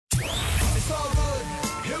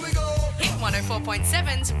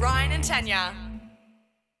104.7's Ryan and Tanya.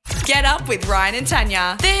 Get up with Ryan and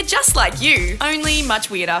Tanya. They're just like you, only much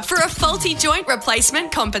weirder. For a faulty joint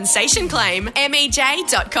replacement compensation claim,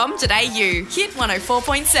 mej.com.au. Hit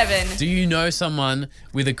 104.7. Do you know someone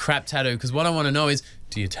with a crap tattoo? Because what I want to know is,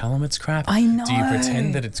 do you tell them it's crap? I know. Do you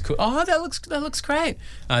pretend that it's cool? Oh, that looks great.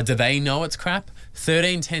 Do they know it's crap?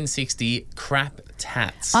 131060 crap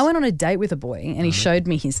tats. I went on a date with a boy and he showed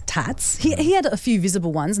me his tats. He had a few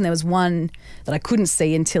visible ones and there was one that I couldn't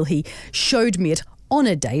see until he showed me it on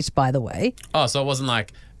a date, by the way. Oh, so it wasn't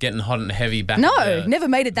like getting hot and heavy back No, at the, never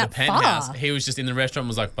made it that the penthouse. far. He was just in the restaurant and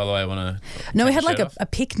was like, by the way, I want to... No, we had like a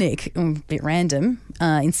picnic, a bit random,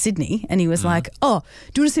 in Sydney, and he was like, oh,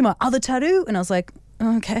 do you want to see my other tattoo? And I was like,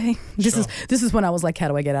 okay. This is when I was like, how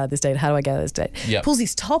do I get out of this date? How do I get out of this date? Yep. Pulls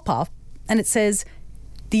his top up and it says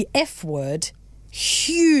the F word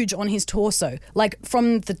huge on his torso, like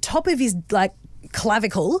from the top of his like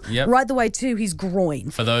clavicle right the way to his groin.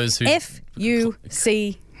 For those who...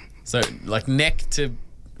 F-U-C. So like neck to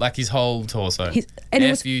like his whole torso.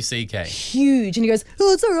 F-U-C-K. Huge. And he goes,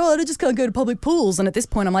 oh, it's all right. I just can't go to public pools. And at this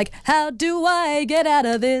point I'm like, how do I get out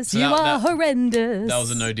of this? So you are horrendous. That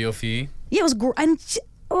was a no deal for you? Yeah, it was great. And huge.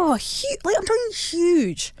 Like I'm talking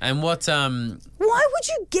huge. And what... Why would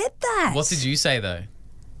you get that? What did you say though?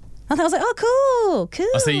 I was like, oh, cool.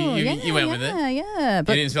 Oh, so you went with it? Yeah.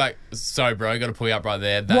 But you didn't be like, sorry, bro, got to pull you up right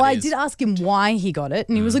there. I did ask him why he got it,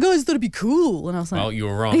 and he was like, oh, I just thought it'd be cool. And I was like... Well, you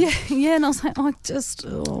were wrong. Yeah, and I was like,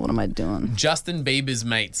 what am I doing? Justin Bieber's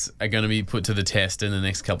mates are going to be put to the test in the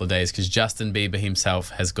next couple of days because Justin Bieber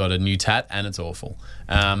himself has got a new tat, and it's awful.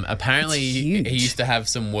 Apparently, he used to have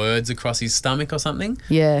some words across his stomach or something.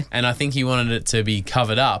 Yeah. And I think he wanted it to be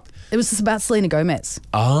covered up. It was just about Selena Gomez.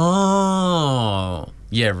 Oh...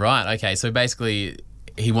 Yeah, right. Okay, so basically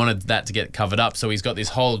he wanted that to get covered up. So he's got this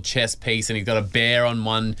whole chest piece and he's got a bear on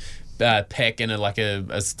one peck and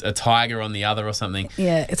a tiger on the other or something.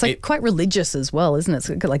 Yeah, it's like quite religious as well, isn't it? It's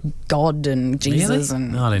got like God and Jesus. Really?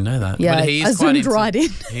 And no, I didn't know that. Yeah, but he is I zoomed right in.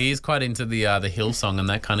 He is quite into the Hillsong and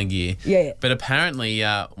that kind of gear. Yeah. But apparently,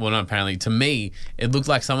 well, not apparently, to me, it looked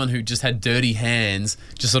like someone who just had dirty hands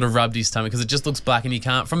just sort of rubbed his stomach because it just looks black and you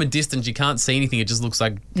can't, from a distance, you can't see anything. It just looks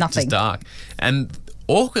like nothing. Just dark. And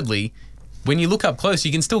awkwardly, when you look up close,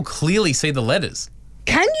 you can still clearly see the letters.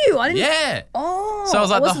 Can you? I didn't. Yeah. Oh, so I was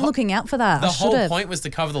like, wasn't looking out for that. The whole point was to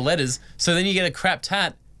cover the letters, so then you get a crap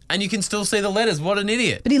tat and you can still see the letters. What an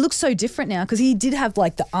idiot. But he looks so different now because he did have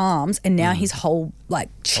like the arms and now his whole like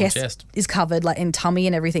chest is covered like and tummy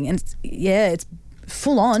and everything. And it's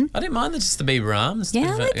full on. I didn't mind just the Bieber arms.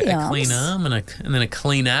 Yeah, I like the arms. A clean arm and then a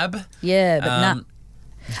clean ab. Yeah, but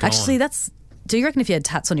actually, do you reckon if you had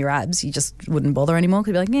tats on your abs, you just wouldn't bother anymore?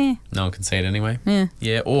 Because you'd be like, no one can see it anyway. Yeah.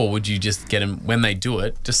 Yeah, or would you just get them, when they do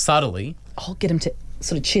it, just subtly... I'll get them to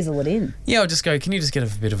sort of chisel it in. Yeah, I'll just go, can you just get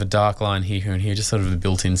a bit of a dark line here and here, just sort of a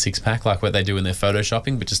built-in six-pack like what they do in their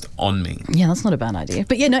photoshopping, but just on me. Yeah, that's not a bad idea.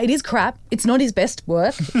 But yeah, no, it is crap. It's not his best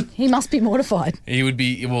work. He must be mortified. He would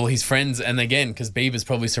be, well, his friends, and again, because Bieber's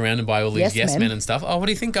probably surrounded by all these yes men and stuff. Oh, what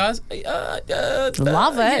do you think, guys?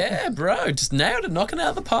 Love it. Yeah, bro, just nailed it, knocking it out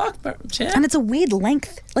of the park, champ. And it's a weird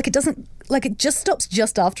length. Like it doesn't, like it just stops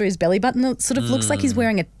just after his belly button. It sort of looks like he's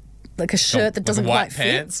wearing a shirt that doesn't white quite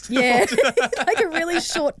pants. fit. Yeah, like a really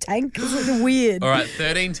short tank. It's like weird. All right,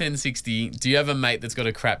 131060. Do you have a mate that's got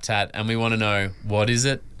a crap tat, and we want to know what is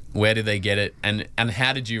it, where did they get it, and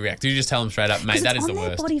how did you react? Did you just tell them straight up, mate? That is the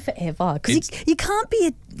worst. It's on their body forever because you can't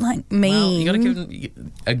be like mean. Well, you got to give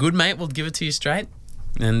them, a good mate will give it to you straight,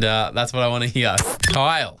 and that's what I want to hear.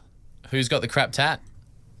 Kyle, who's got the crap tat?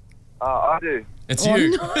 I do. It's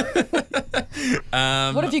you.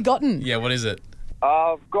 No. What have you gotten? Yeah, what is it?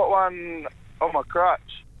 I've got one on my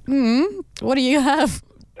crutch. What do you have?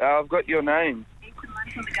 I've got your name.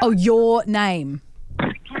 Oh, your name.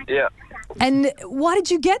 Yeah. And why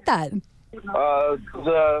did you get that? It was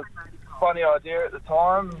a funny idea at the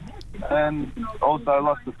time, and also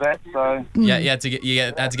lost the bet. So yeah, you had to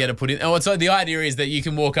get it put in. Oh, so the idea is that you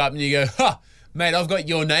can walk up and you go, "Ha, mate, I've got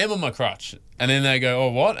your name on my crutch," and then they go,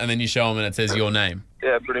 "Oh, what?" And then you show them and it says your name.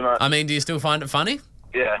 Yeah, pretty much. I mean, do you still find it funny?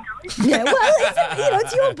 Yeah. Yeah, well,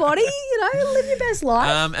 it's your body, live your best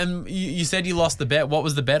life. And you said you lost the bet. What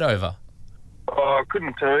was the bet over? Oh, I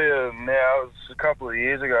couldn't tell you now. It was a couple of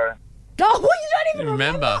years ago. Oh, well, you don't even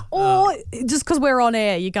remember. Or just because we're on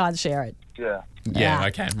air, you can't share it. Yeah. Yeah,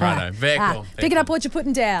 okay, righto. Very cool. Picking up what you're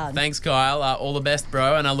putting down. Thanks, Kyle. All the best,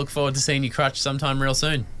 bro, and I look forward to seeing you crutch sometime real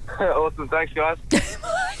soon. Awesome. Thanks, guys.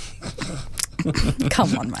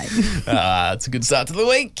 Come on, mate. It's a good start to the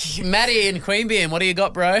week. Matty in Queanbeyan, what do you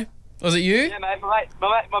got, bro? Was it you? Yeah, mate.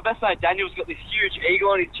 My best mate Daniel's got this huge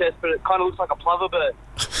eagle on his chest, but it kind of looks like a plover bird.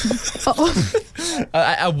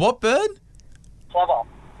 A what bird? Plover.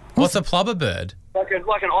 What's a plubber bird? Like an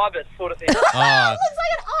ibis sort of thing. Oh.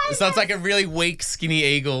 So it's like a really weak, skinny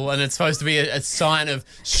eagle, and it's supposed to be a sign of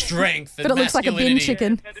strength and But it looks like a bin masculinity.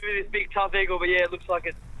 chicken. It's meant to be this big tough eagle, but yeah, it looks like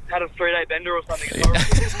it's had a 3-day bender or something.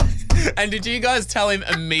 It's horrible. And did you guys tell him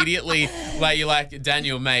immediately, like, you're like,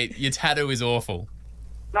 Daniel, mate, your tattoo is awful?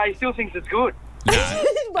 No, he still thinks it's good. No.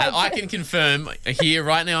 And I can confirm here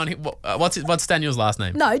right now. What's Daniel's last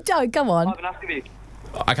name? No, don't. Come on. Ivan Askovic.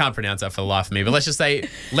 I can't pronounce that for the life of me, but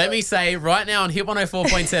let me say right now on Hit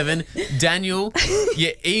 104.7, Daniel,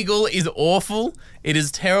 your eagle is awful. It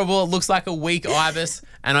is terrible. It looks like a weak ibis,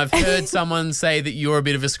 and I've heard someone say that you're a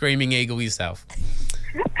bit of a screaming eagle yourself.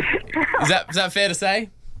 Is that fair to say?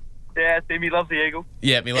 Yeah, Timmy loves the eagle.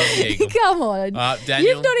 Yeah, me love the eagle. Come on.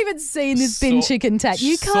 Daniel, You've not even seen this bin chicken tat.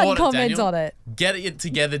 You can't sort it, comment Daniel. on it. Get it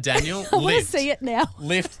together, Daniel. I want to Lift. see it now.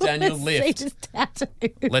 Lift, I wanna Daniel, see lift. this tattoo.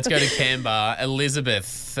 Let's go to Canberra.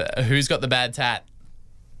 Elizabeth, who's got the bad tat?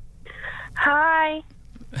 Hi.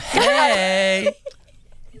 Hey.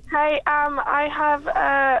 Hey,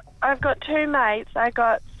 I've got two mates. They've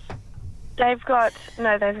got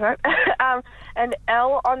an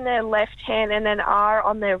L on their left hand and an R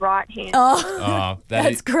on their right hand. Oh, Oh,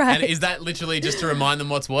 That's great. And is that literally just to remind them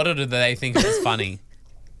what's what, or do they think it's funny?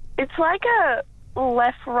 It's like a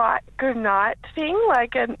left-right good night thing,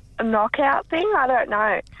 like a knockout thing. I don't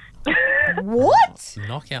know. what?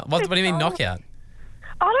 Knockout? What do you mean knockout?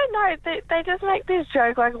 I don't know. They just make this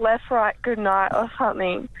joke like left-right good night or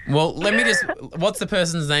something. Well, let me just... What's the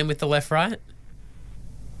person's name with the left, right?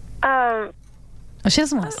 Oh, she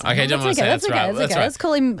doesn't want to say. Okay, don't want to say That's that's okay. right. That's That's okay. right. Let's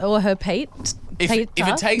call him or her Pete. If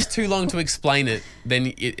it takes too long to explain it,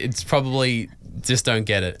 then it's probably just don't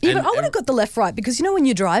get it. Yeah, And- but I would have got the left right because you know when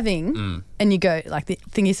you're driving and you go like the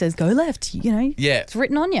thingy says go left, you know, Yeah. it's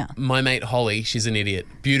written on you. My mate Holly, she's an idiot.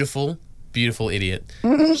 Beautiful idiot.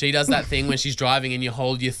 She does that thing when she's driving and you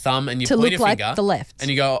hold your thumb and you To point look your like finger. the left. And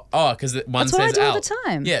you go, oh, because one That's what I says do all out. the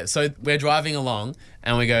time. Yeah, so we're driving along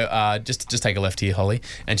and we go, just take a left here, Holly.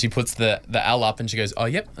 And she puts the L up and she goes, oh,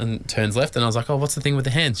 yep, and turns left. And I was like, oh, what's the thing with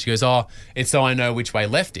the hands? She goes, oh, it's so I know which way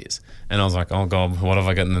left is. And I was like, oh, God, what have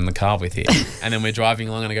I gotten in the car with here? And then we're driving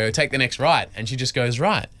along and I go, take the next right. And she just goes,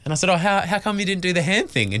 right. And I said, oh, how come you didn't do the hand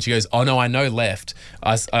thing? And she goes, oh, no, I know left.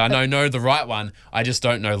 I know the right one. I just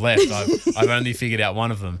don't know left. I've only figured out one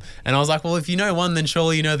of them. And I was like, well, if you know one, then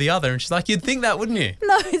surely you know the other. And she's like, you'd think that, wouldn't you?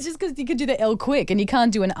 No, it's just because you could do the L quick and you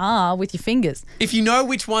can't do an R with your fingers. If you know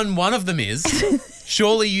which one of them is,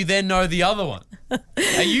 surely you then know the other one.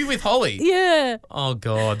 Are you with Holly? Yeah. Oh,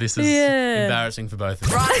 God, this is Yeah. embarrassing for both of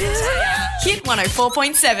us. Ryan and Tanya. Hit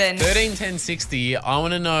 104.7. 131060, I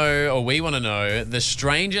want to know, or we want to know, the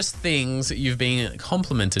strangest things you've been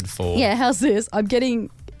complimented for. Yeah, how's this? I'm getting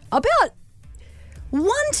about 1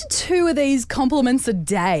 to 2 of these compliments a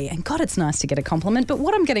day. And God, it's nice to get a compliment. But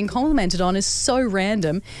what I'm getting complimented on is so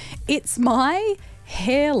random. It's my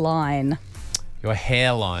hairline. Your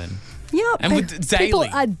hairline. Yep. And with people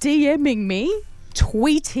daily. are DMing me,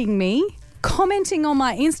 tweeting me, commenting on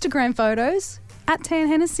my Instagram photos at Tan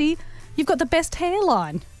Hennessy. You've got the best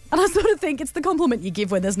hairline. And I sort of think it's the compliment you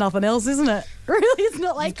give when there's nothing else, isn't it? Really, it's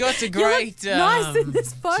not like You've got a you look great... nice in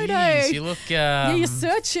this photo. Geez, you look... yeah, you're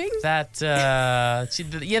searching.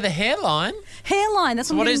 The hairline. Hairline. That's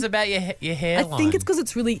So what I'm is getting- it about your I hairline? think it's because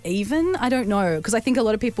it's really even. I don't know. Because I think a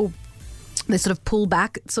lot of people, they sort of pull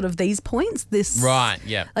back sort of these points. This Right,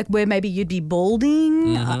 yeah. like where maybe you'd be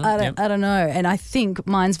balding. yep. I don't know. And I think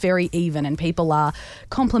mine's very even, and people are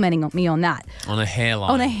complimenting me on that, On a hairline.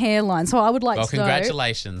 on a hairline. So I would like Well, to know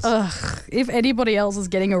congratulations. if anybody else is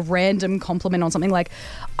getting a random compliment on something. Like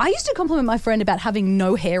I used to compliment my friend about having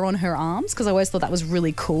no hair on her arms because I always thought that was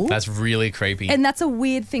really cool. That's really creepy. And that's a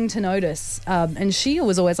weird thing to notice. And she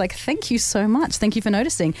was always like, thank you so much. Thank you for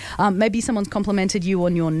noticing. Maybe someone's complimented you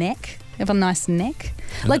on your neck. You have a nice neck.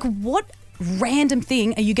 Like, what random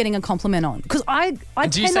thing are you getting a compliment on? Because I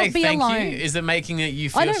Do you cannot say be thank alone. you? Is it making it you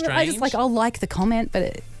feel I don't. strange? I just like. I'll like the comment,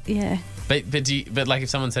 but yeah. But like if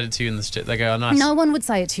someone said it to you in the street, they go, oh, nice. No one would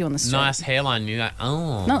say it to you on the street. Nice hairline. You're like,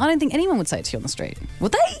 oh. No, I don't think anyone would say it to you on the street.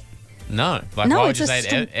 Would they? No. Like, No, why would it's you a say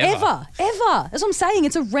it ever? ever. That's what I'm saying.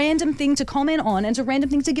 It's a random thing to comment on, and it's a random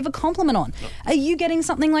thing to give a compliment on. Are you getting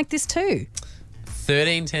something like this too?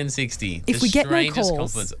 131060. If the we get no strangest calls-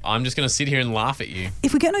 compliments. I'm just going to sit here and laugh at you.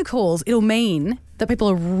 If we get no calls, it'll mean that people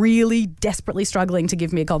are really desperately struggling to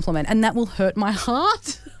give me a compliment, and that will hurt my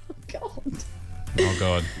heart. God. Oh,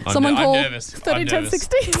 God. Someone I'm call nervous. I'm nervous.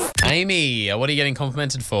 131060. Amy, what are you getting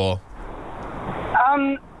complimented for?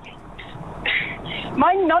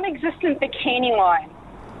 My non-existent bikini line.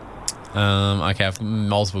 Okay, I've got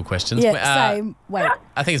multiple questions. Yeah, same. Wait.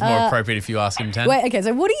 I think it's more appropriate if you ask him, Tan. Wait, okay,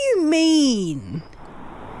 so what do you mean?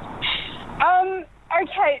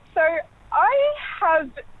 Okay, so I have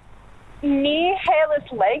near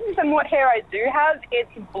hairless legs, and what hair I do have, it's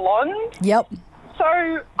blonde. Yep. So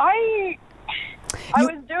I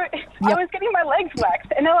was getting my legs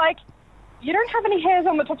waxed, and they're like, "You don't have any hairs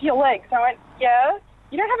on the top of your legs." I went, "Yeah."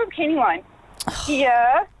 "You don't have a bikini line."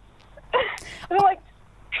 "Yeah." And they're like,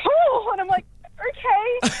 "Cool," and I'm like,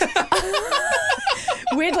 "Okay."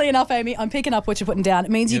 Weirdly enough, Amy, I'm picking up what you're putting down.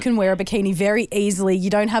 It means you can wear a bikini very easily. You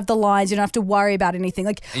don't have the lines. You don't have to worry about anything.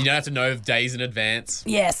 Like, You don't have to know days in advance.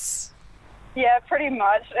 yes. Yeah, pretty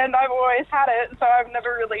much. And I've always had it, so I've never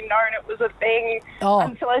really known it was a thing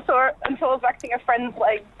until I was waxing a friend's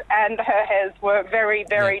legs, and her hairs were very,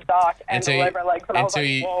 very dark and all over her legs. And I was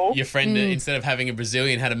like, whoa. Your friend, instead of having a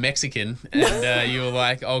Brazilian, had a Mexican, and you were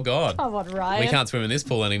like, oh, God. Come on, Ryan. We can't swim in this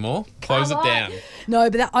pool anymore. Close it down. No,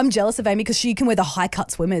 but I'm jealous of Amy because she can wear the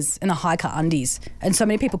high-cut swimmers and the high-cut undies. And so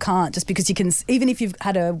many people can't, just because you can, even if you've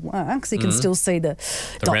had a wax, you can still see the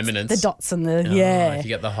dots, remnants. the dots and the, If you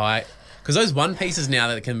get the high... Because those one pieces now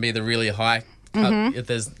that can be the really high... If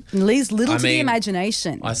there's... Leaves little to the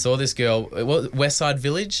imagination. I saw this girl, West Side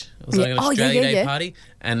Village. It was like an Australia Day party.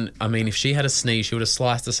 And, I mean, if she had a sneeze, she would have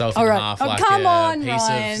sliced herself in half like a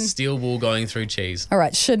piece of steel wool going through cheese. All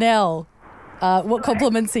right, Chanel, what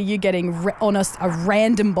compliments are you getting on a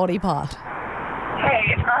random body part?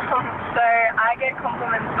 Hey, so I get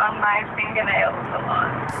compliments on my fingernails a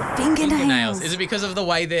lot. Fingernails. Is it because of the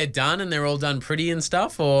way they're done and they're all done pretty and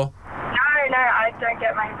stuff, or...? No, I don't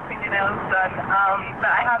get my fingernails done,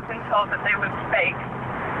 but I have been told that they look fake.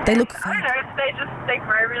 They look I don't know, they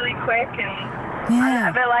grow really quick, and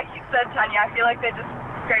Yeah. but like you said, Tanya, I feel like they're just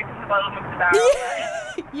scraping the bottom of the barrel.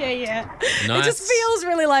 Yeah. Nice. It just feels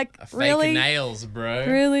really like, Fake nails, bro.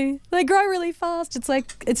 Really? They grow really fast. It's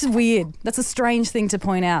like, it's weird. That's a strange thing to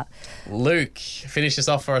point out. Luke, finish this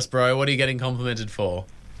off for us, bro. What are you getting complimented for?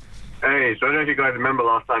 Hey, so I don't know if you guys remember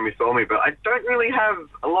last time you saw me, but I don't really have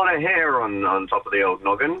a lot of hair on top of the old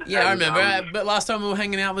noggin. Yeah, I remember. But last time we were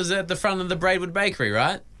hanging out was at the front of the Braidwood Bakery,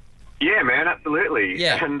 right? Yeah, man, absolutely.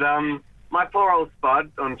 Yeah. And my poor old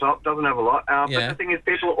spud on top doesn't have a lot. But the thing is,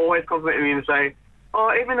 people always compliment me and say,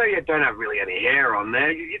 oh, even though you don't have really any hair on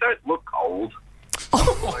there, you don't look old.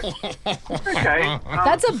 Okay.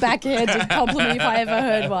 That's a backhanded compliment if I ever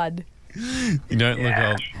heard one. You don't look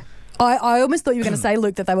old. I almost thought you were going to say,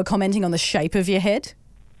 Luke, that they were commenting on the shape of your head.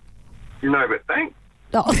 No, but thanks.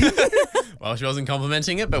 Oh. Well, she wasn't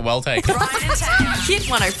complimenting it, but well taken. Ryan and Tanya, Hit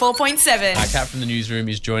 104.7. Kat from the newsroom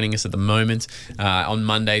is joining us at the moment. On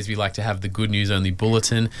Mondays, we like to have the Good News Only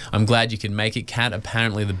bulletin. I'm glad you can make it, Kat.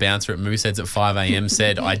 Apparently, the bouncer at Mooseheads at 5 a.m.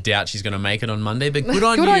 said, I doubt she's going to make it on Monday, but good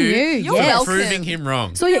on you. You're welcome. Proving him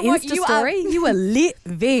wrong. So your what? Insta story, you were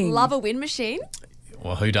living. Love a wind machine.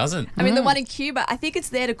 Well, who doesn't? I mean, the one in Cuba, I think it's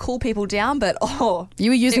there to cool people down, but you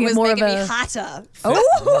were using it more of making a... me hotter.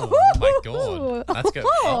 Oh my God. That's good.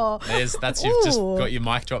 You've just got your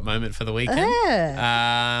mic drop moment for the weekend.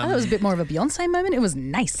 Yeah. That was a bit more of a Beyonce moment. It was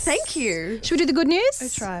nice. Thank you. Should we do the good news? I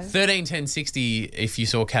try. 13 10 60 if you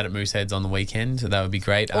saw Kat at Mooseheads on the weekend. That would be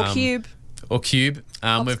great. Or Cube. Or Cube.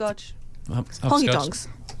 Hopscotch. Hopscotch. Honky-tonks.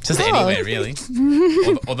 Just anywhere, really.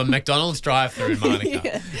 or the McDonald's drive-through in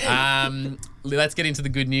Monica. Let's get into the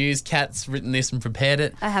good news. Kat's written this and prepared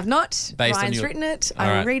it. I have not. Based on Ryan's your- written it. All I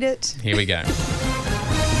will right. read it. Here we go.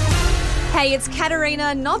 Hey, it's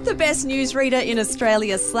Katerina, not the best newsreader in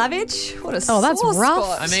Australia, Slavage. What a that's sore rough.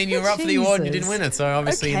 spot. I mean, you were up for the award and you didn't win it, so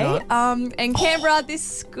obviously Okay, you're not. and Canberra,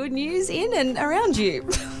 this good news in and around you.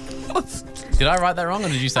 Did I write that wrong or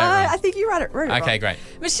did you say it wrong? I think you wrote it wrong. Okay, great.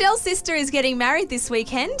 Michelle's sister is getting married this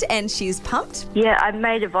weekend and she's pumped. Yeah, I'm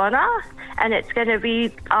maid of honour, and it's going to be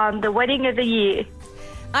the wedding of the year.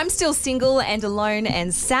 I'm still single and alone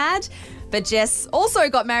and sad, but Jess also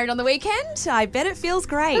got married on the weekend. I bet it feels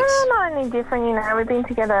great. No, not any different, We've been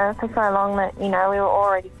together for so long that, we were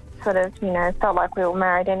already sort of, felt like we were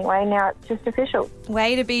married anyway. Now it's just official.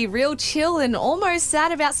 Way to be real chill and almost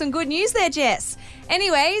sad about some good news there, Jess.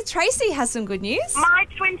 Anyway, Tracy has some good news. My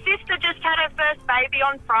twin sister just had her first baby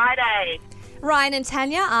on Friday. Ryan and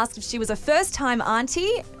Tanya asked if she was a first-time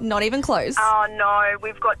auntie. Not even close. Oh, no,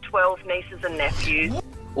 we've got 12 nieces and nephews.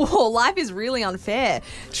 Oh, life is really unfair.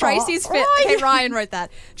 Tracy's Ryan wrote that.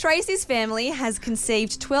 Tracy's family has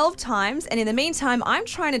conceived 12 times, and in the meantime, I'm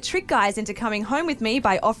trying to trick guys into coming home with me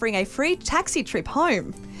by offering a free taxi trip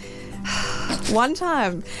home. One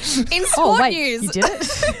time. In sport news. You did it?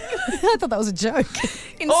 I thought that was a joke.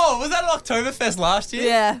 Oh, was that an Oktoberfest last year?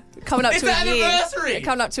 Yeah, coming up It's to a the year. anniversary. Yeah,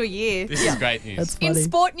 coming up to a year. This is great news. That's In funny.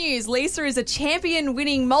 sport news, Lisa is a champion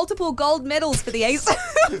winning multiple gold medals for the ACT.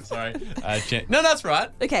 Sorry. No, that's right.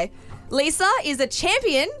 Okay. Lisa is a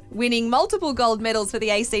champion winning multiple gold medals for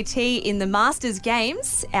the ACT in the Masters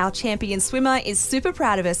Games. Our champion swimmer is super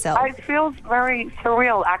proud of herself. It feels very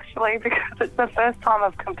surreal, actually, because it's the first time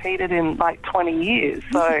I've competed in like 20 years.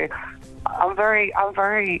 So I'm very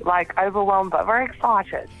overwhelmed, but very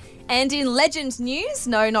excited. And in Legend news,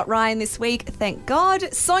 no, not Ryan this week, thank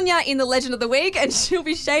God. Sonia in the Legend of the Week, and she'll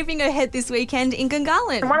be shaving her head this weekend in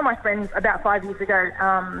Gungahlin. One of my friends about 5 years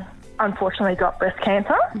ago unfortunately got breast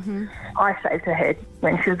cancer. I shaved her head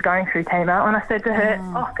when she was going through chemo, and I said to her,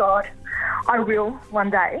 oh God, I will one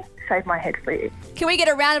day shave my head for you. Can we get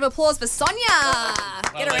a round of applause for Sonia?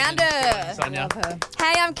 Get around her. Sonia.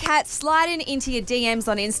 Hey, I'm Kat. Sliding into your DMs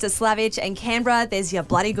on Insta Slavage and Canberra. There's your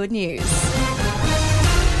bloody good news.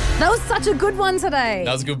 That was such a good one today.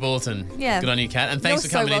 That was a good bulletin. Yeah. Good on you, Kat. And thanks You're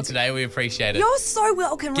for coming so in welcome. today. We appreciate it. You're so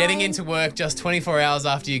welcome, Getting Ryan. into work just 24 hours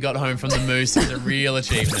after you got home from the Moose is a real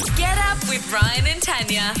achievement. Get up with Ryan and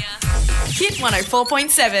Tanya. Hit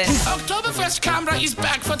 104.7. Oktoberfest Canberra is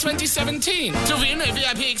back for 2017. To win a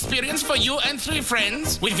VIP experience for you and 3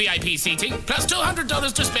 friends with VIP seating, plus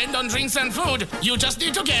 $200 to spend on drinks and food. You just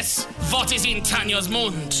need to guess what is in Tanya's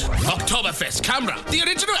Mund. Oktoberfest Canberra, the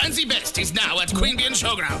original and the best, is now at Queanbeyan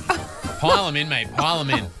Showground. Pile them in, mate. Pile them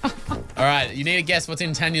in. All right, you need to guess what's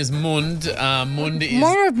in Tanya's Mund. Mund is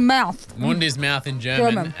More of mouth. Mund is mouth in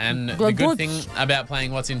German. German. And the Good. good thing about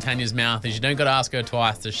playing what's in Tanya's mouth is you don't got to ask her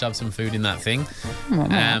twice to shove some food in that thing.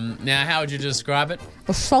 Now, how would you describe it?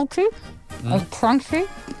 A salty, a crunchy,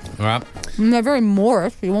 All right. and they're very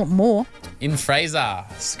Moorish. You want more. In Fraser.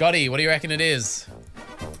 Scotty, what do you reckon it is?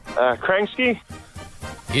 Kransky?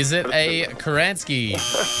 Is it a Karansky?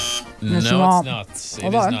 No, It's it's not. not. It is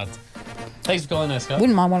Although- not. Thanks for calling us, Scott.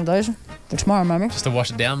 Wouldn't mind one of those for tomorrow, maybe. Just to wash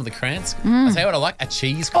it down with a Kransk. I tell you what I like, a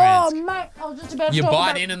cheese Kransk. Oh, mate, I was just about to You talk bite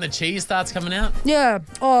about- in and the cheese starts coming out. Yeah.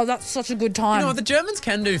 Oh, that's such a good time. You know what, the Germans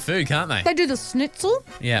can do food, can't they? They do the schnitzel.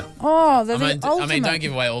 Yeah. Oh, they're I the ultimate. mean, don't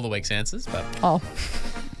give away all the week's answers, but... Oh.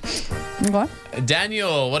 Okay.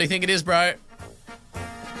 Daniel, what do you think it is, bro?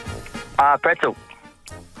 Pretzel.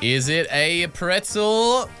 Is it a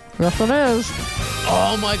pretzel? Yes, it is.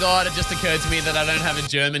 Oh my God, it just occurred to me that I don't have a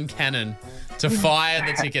German cannon to fire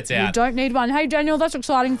the tickets You out. don't need one. Hey, Daniel, that's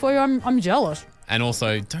exciting for you. I'm jealous. And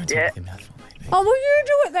also, don't take them out for me. Oh, well, you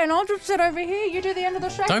do it then. I'll just sit over here. You do the end of the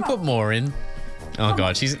show. Don't put more in. Oh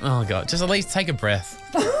God, just at least take a breath.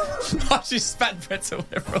 Oh, she spat pretzel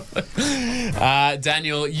everywhere.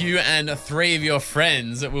 Daniel, you and 3 of your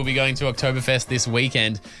friends will be going to Oktoberfest this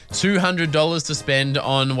weekend. $200 to spend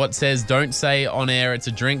on what says "Don't say on air it's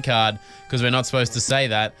a drink" card, because we're not supposed to say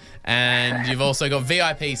that. And you've also got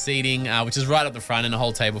VIP seating, which is right up the front, and a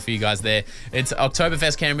whole table for you guys there. It's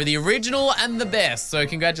Oktoberfest Canberra, the original and the best. So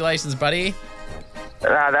congratulations, buddy.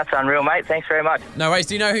 That's unreal, mate. Thanks very much. No worries.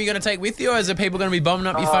 Do you know who you're going to take with you, or is there people going to be bombing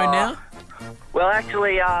up your phone now? Well,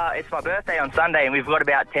 actually, it's my birthday on Sunday, and we've got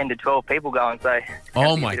about 10 to 12 people going, so...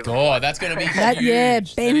 Oh, my God. That's going to be huge. Yeah, That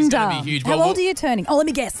is Bender. going to be huge. How Well, old are you turning? Oh, let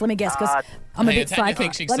me guess, because I'm a Hey, bit Tanya psychic.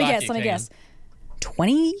 thinks she's Let me psychic, guess.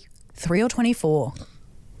 23 or 24?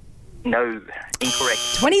 No, incorrect.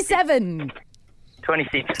 27.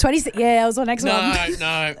 26. 26. Yeah, I was on next one.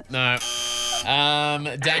 No.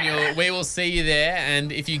 Daniel, we will see you there,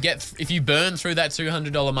 and if you burn through that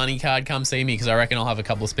 $200 money card, come see me, because I reckon I'll have a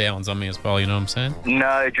couple of spare ones on me as well. You know what I'm saying?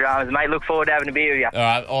 No dramas, mate. Look forward to having a beer with you. All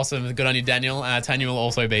right, awesome. Good on you, Daniel. Tanya will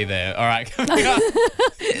also be there. All right.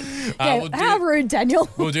 How rude, Daniel.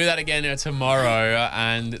 We'll do that again tomorrow,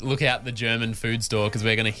 and look out the German food store, because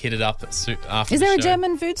we're going to hit it up after Is the there a show.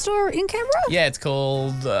 German food store in Canberra? Yeah, it's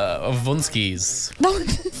called Wunski's. No,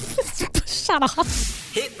 shut up.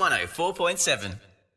 Hit 104.7.